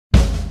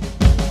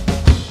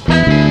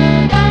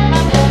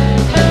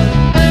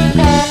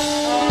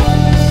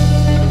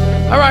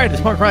right,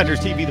 it's Mark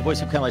Rogers TV, the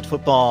voice of college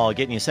football,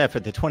 getting you set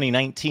for the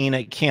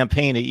 2019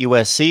 campaign at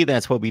USC.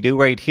 That's what we do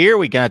right here.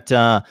 We got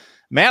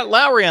Matt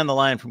Lowry on the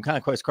line from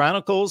Conquest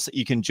Chronicles.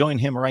 You can join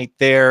him right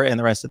there and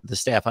the rest of the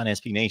staff on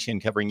SB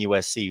Nation covering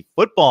USC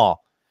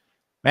football.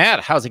 Matt,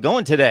 how's it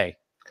going today?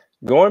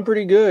 Going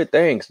pretty good,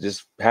 thanks.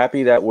 Just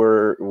happy that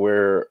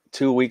we're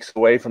 2 weeks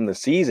away from the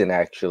season,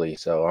 actually.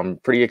 So I'm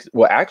pretty a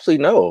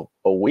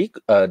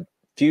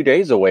few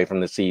days away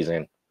from the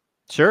season.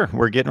 Sure,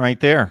 we're getting right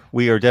there.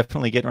 We are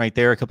definitely getting right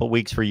there. A couple of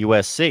weeks for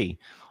USC.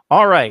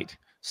 All right,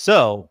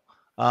 so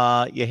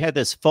you had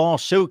this fall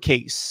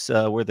showcase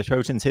where the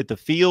Trojans hit the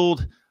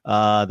field.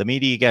 The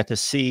media got to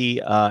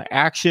see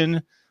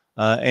action.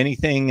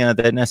 Anything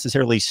that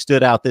necessarily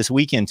stood out this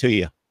weekend to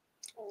you?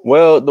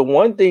 Well, the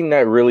one thing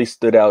that really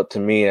stood out to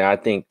me, and I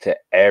think to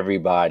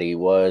everybody,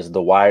 was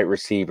the wide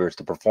receivers,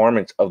 the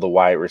performance of the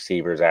wide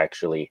receivers,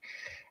 actually.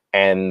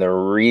 And the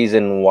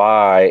reason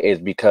why is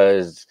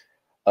because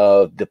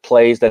of the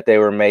plays that they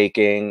were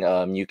making.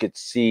 You could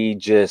see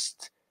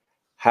just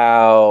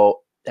how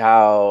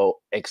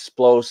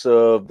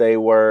explosive they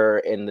were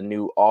in the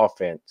new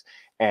offense.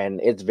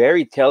 And it's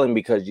very telling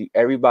because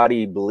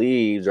everybody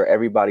believes, or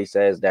everybody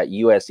says, that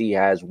USC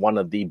has one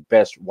of the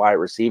best wide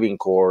receiving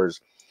cores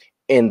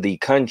in the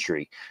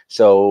country.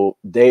 So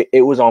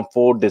it was on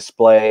full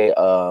display.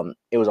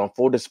 It was on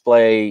full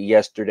display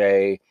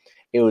yesterday.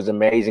 It was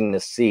amazing to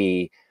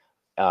see,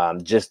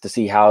 just to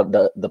see how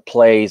the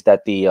plays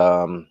that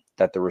the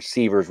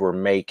receivers were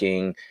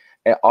making.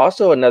 And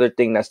also another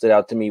thing that stood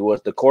out to me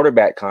was the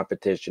quarterback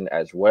competition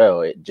as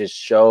well. It just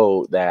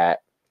showed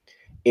that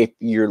if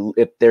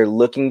they're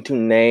looking to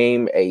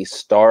name a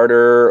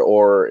starter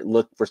or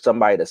look for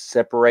somebody to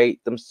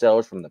separate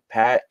themselves from the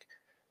pack,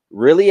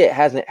 really, it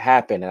hasn't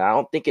happened. And I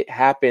don't think it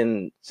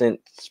happened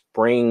since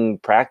spring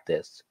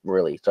practice,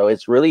 really. So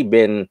it's really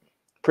been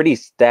pretty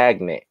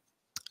stagnant.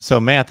 So,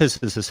 Matt, this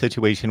is a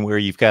situation where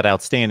you've got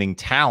outstanding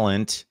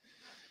talent,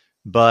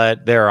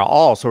 but there are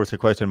all sorts of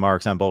question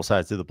marks on both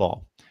sides of the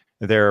ball.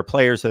 There are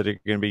players that are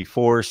going to be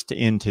forced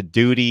into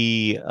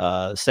duty.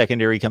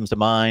 Secondary comes to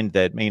mind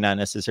that may not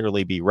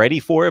necessarily be ready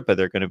for it, but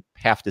they're going to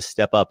have to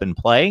step up and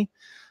play.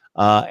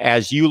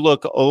 As you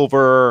look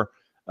over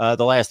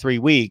the last 3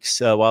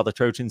 weeks, while the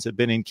Trojans have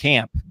been in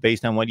camp,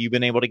 based on what you've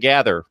been able to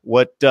gather,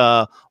 what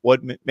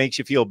makes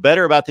you feel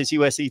better about this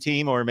USC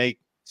team, or makes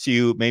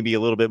you maybe a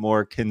little bit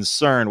more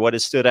concerned? What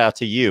has stood out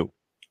to you?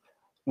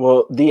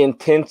 Well, the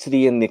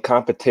intensity in the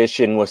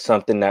competition was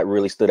something that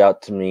really stood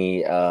out to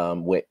me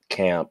with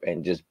camp,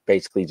 and just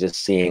basically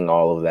just seeing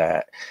all of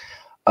that.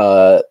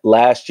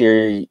 Last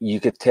year,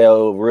 you could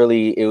tell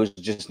really it was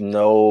just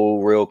no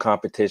real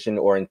competition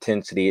or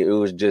intensity. It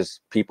was just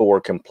people were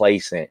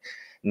complacent.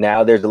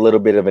 Now there's a little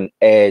bit of an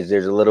edge.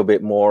 There's a little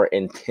bit more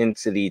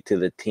intensity to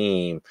the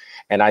team.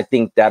 And I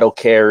think that'll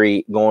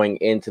carry going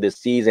into the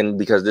season,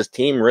 because this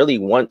team really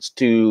wants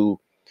to,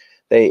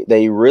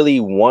 they really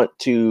want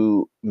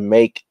to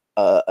make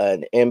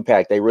an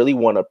impact. They really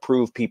want to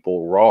prove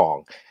people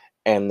wrong,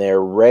 and they're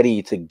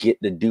ready to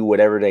do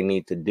whatever they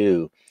need to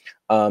do.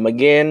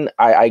 Again,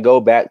 I go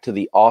back to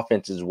the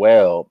offense as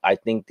well. I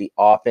think the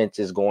offense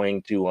is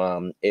going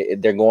to,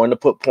 they're going to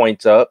put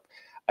points up.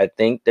 I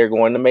think they're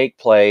going to make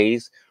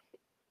plays.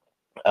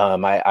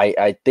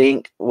 I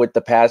think with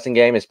the passing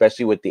game,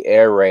 especially with the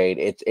air raid,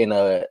 it's in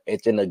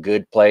a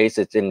good place.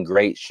 It's in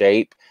great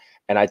shape.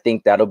 And I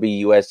think that'll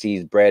be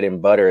USC's bread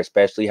and butter,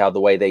 especially how the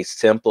way they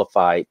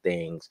simplified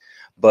things.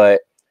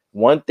 But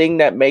one thing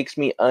that makes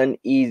me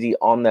uneasy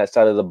on that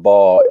side of the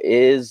ball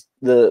is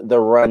the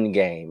run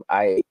game.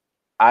 I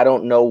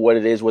don't know what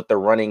it is with the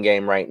running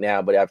game right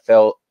now, but I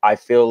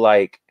feel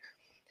like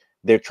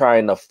they're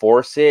trying to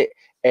force it,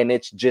 and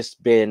it's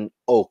just been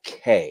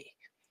okay.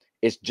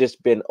 It's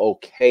just been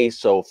okay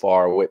so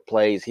far with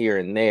plays here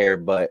and there,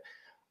 but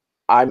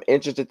I'm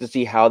interested to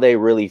see how they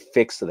really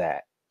fix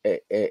that.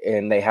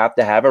 And they have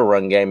to have a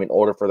run game in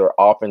order for their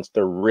offense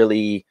to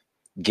really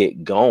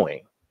get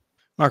going.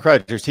 Mark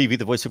Rogers TV,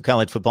 the voice of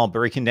college football,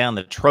 breaking down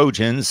the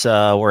Trojans.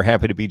 We're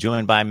happy to be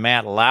joined by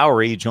Matt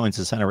Lowry. He joins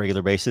us on a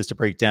regular basis to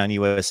break down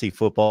USC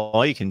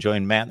football. You can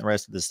join Matt and the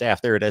rest of the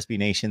staff there at SB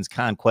Nation's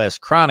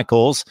Conquest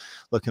Chronicles.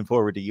 Looking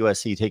forward to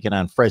USC taking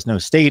on Fresno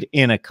State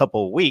in a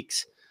couple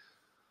weeks.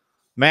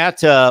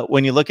 Matt,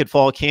 when you look at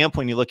fall camp,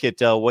 when you look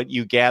at what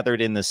you gathered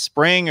in the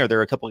spring, are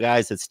there a couple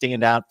guys that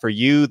stand out for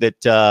you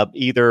that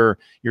either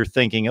you're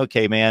thinking,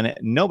 okay, man,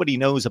 nobody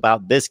knows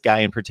about this guy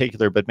in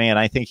particular, but man,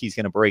 I think he's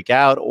going to break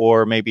out,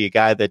 or maybe a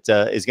guy that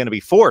is going to be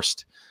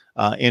forced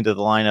into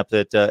the lineup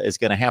that is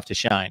going to have to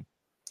shine?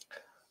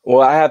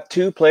 Well, I have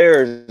two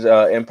players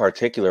in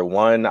particular.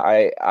 One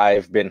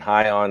I've been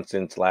high on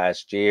since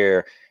last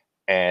year,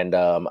 and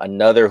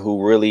another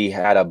who really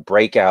had a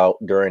breakout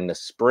during the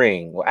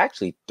spring. Well,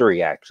 actually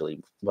three,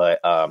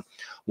 but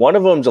one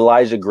of them is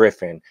Elijah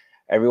Griffin.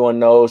 Everyone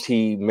knows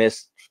he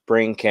missed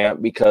spring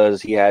camp because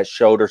he had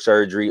shoulder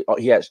surgery.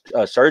 He had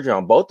surgery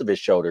on both of his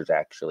shoulders,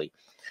 actually.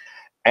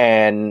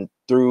 And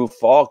through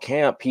fall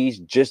camp, he's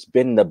just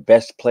been the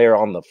best player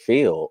on the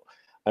field.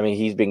 I mean,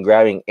 he's been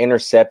grabbing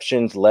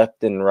interceptions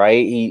left and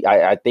right.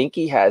 I think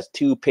he has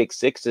 2 pick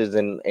sixes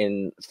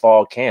in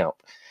fall camp.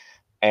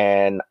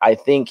 And I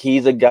think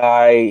he's a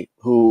guy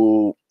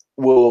who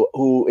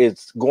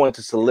is going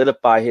to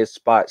solidify his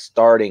spot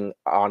starting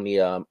on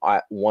the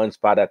at one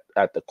spot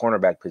at the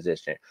cornerback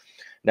position.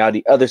 Now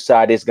the other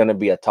side is going to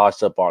be a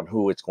toss up on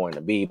who it's going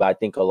to be, but I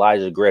think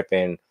Elijah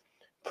Griffin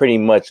pretty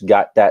much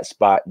got that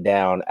spot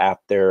down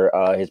after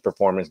his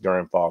performance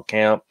during fall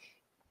camp.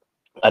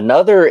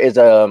 Another is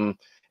a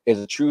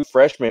true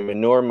freshman,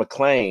 Manure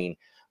McLean.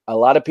 A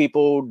lot of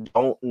people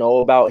don't know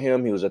about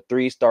him. He was a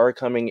 3-star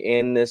coming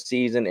in this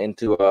season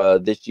into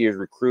this year's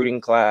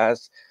recruiting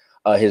class.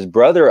 His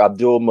brother,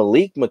 Abdul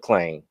Malik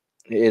McLean,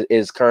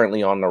 is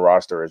currently on the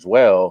roster as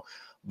well.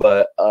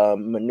 But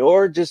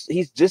Manure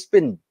he's just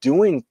been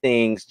doing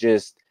things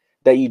just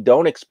that you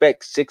don't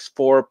expect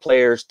 6'4"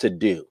 players to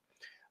do.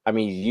 I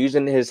mean, he's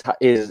using his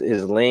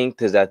length,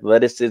 his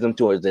athleticism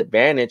to his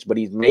advantage, but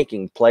he's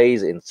making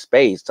plays in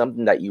space,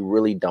 something that you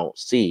really don't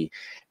see.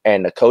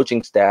 And the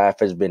coaching staff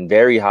has been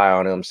very high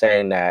on him,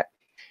 saying that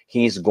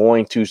he's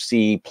going to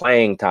see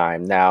playing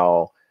time.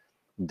 Now,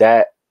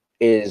 that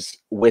is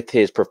with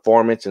his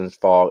performance in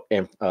fall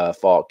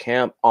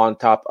camp, on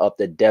top of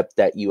the depth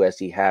that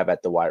USC have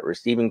at the wide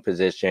receiving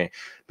position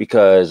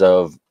because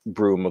of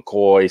Brew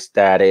McCoy's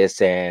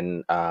status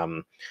and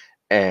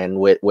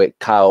with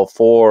Kyle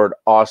Ford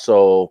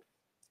also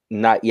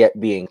not yet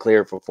being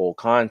cleared for full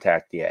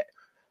contact yet.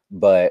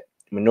 But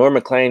Manure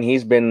McLean,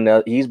 he's been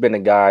a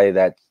guy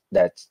that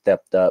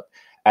stepped up,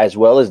 as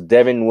well as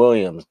Devin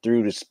Williams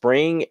through the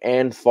spring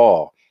and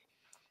fall.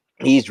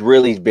 He's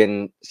really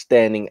been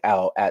standing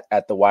out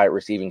at the wide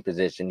receiving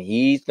position.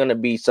 He's going to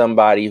be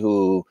somebody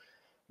who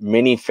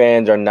many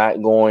fans are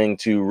not going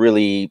to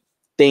really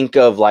think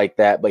of like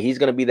that, but he's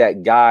going to be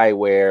that guy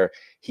where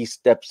he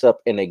steps up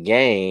in a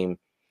game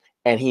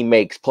and he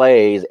makes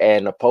plays,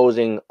 and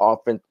opposing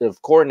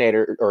defensive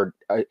coordinators are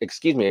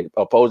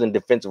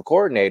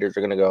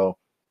going to go,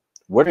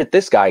 where did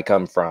this guy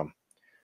come from?